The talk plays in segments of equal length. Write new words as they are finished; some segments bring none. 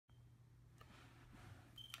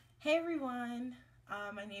Hey everyone,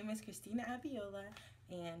 my name is Christina Abiola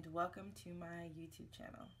and welcome to my YouTube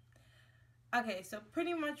channel. Okay, so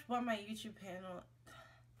pretty much what my YouTube channel...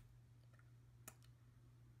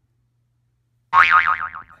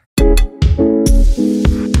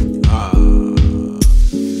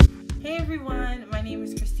 Hey everyone, my name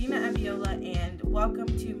is Christina Abiola and welcome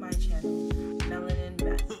to my channel, Melanin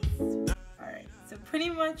Mess. Alright, so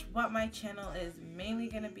pretty much what my channel is mainly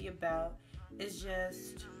going to be about is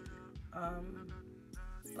just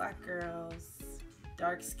black girls,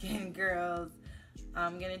 dark skinned girls.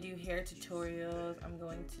 I'm gonna do hair tutorials. I'm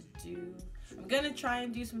gonna try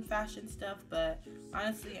and do some fashion stuff, but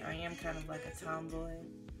honestly I am kind of like a tomboy,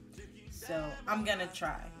 so I'm gonna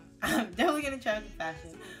try. I'm definitely gonna try with the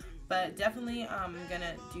fashion, but definitely I'm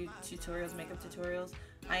gonna do tutorials, makeup tutorials.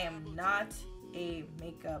 I am not a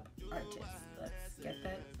makeup artist. Let's get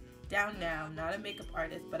that down now. I'm not a makeup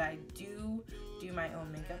artist, but I do my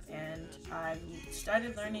own makeup, and I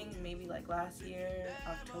started learning maybe like last year,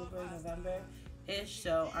 October, November ish.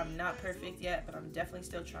 So I'm not perfect yet, but I'm definitely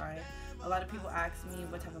still trying. A lot of people ask me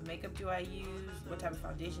what type of makeup do I use, what type of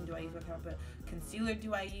foundation do I use, what type of concealer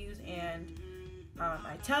do I use, and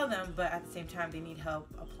I tell them, but at the same time they need help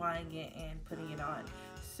applying it and putting it on.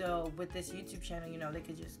 So with this YouTube channel, they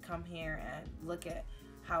could just come here and look at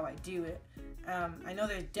how I do it. I know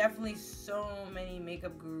there's definitely so many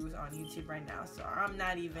makeup gurus on YouTube right now, so I'm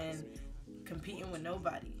not even competing with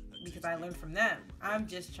nobody because I learned from them. I'm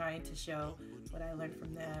just trying to show what I learned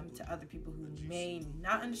from them to other people who may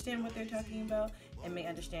not understand what they're talking about and may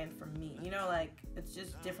understand from me. Like, it's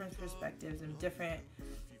just different perspectives and different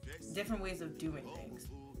ways of doing things.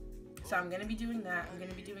 So I'm going to be doing that. I'm going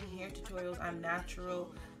to be doing hair tutorials. I'm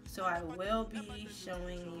natural, so I will be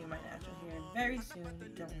showing you my natural hair very soon.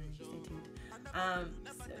 Don't worry, stay tuned.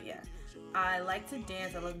 So yeah, I like to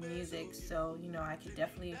dance. I love music, so I could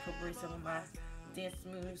definitely incorporate some of my dance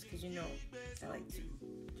moves because I like to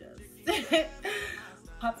just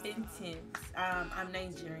pop in tunes. I'm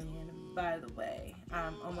Nigerian, by the way.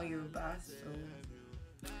 I'm Omo Yoruba,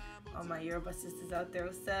 so all my Yoruba sisters out there,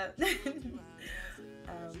 what's up?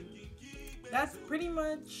 That's pretty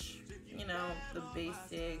much, the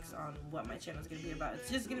basics on what my channel is going to be about. It's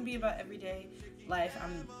just going to be about everyday life.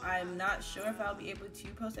 I'm not sure if I'll be able to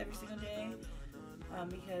post every single day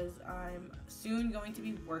because I'm soon going to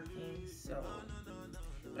be working. So,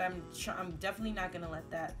 but I'm definitely not going to let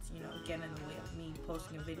that, get in the way of me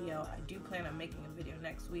posting a video. I do plan on making a video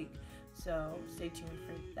next week, so stay tuned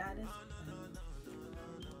for that as well.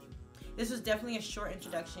 This was definitely a short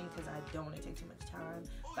introduction because I don't want to take too much time,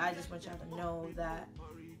 but I just want y'all to know that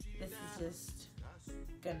this is just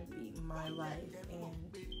gonna be my life,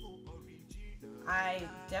 and I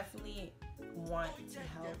definitely want to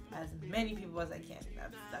help as many people as I can.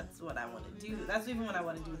 That's what I want to do. That's even what I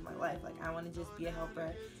want to do with my life. Like, I want to just be a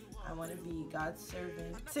helper. I want to be God's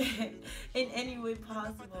servant in any way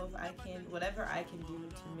possible. If I can, whatever I can do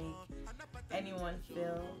to make anyone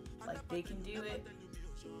feel like they can do it.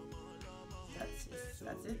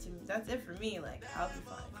 That's it to me. That's it for me. Like, I'll be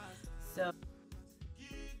fine. So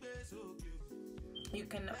you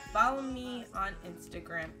can follow me on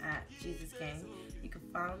Instagram at Jesus Gang. You can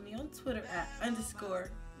follow me on Twitter at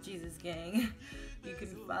 _Jesus Gang. You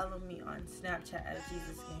can follow me on Snapchat at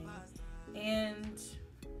Jesus Gang. And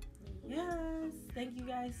yes, thank you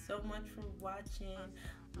guys so much for watching.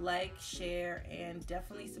 Like, share, and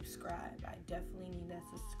definitely subscribe. I definitely need that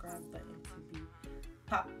subscribe button to be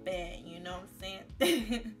poppin', you know what I'm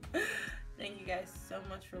saying? Thank you guys so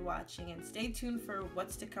much for watching, and stay tuned for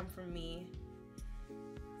what's to come from me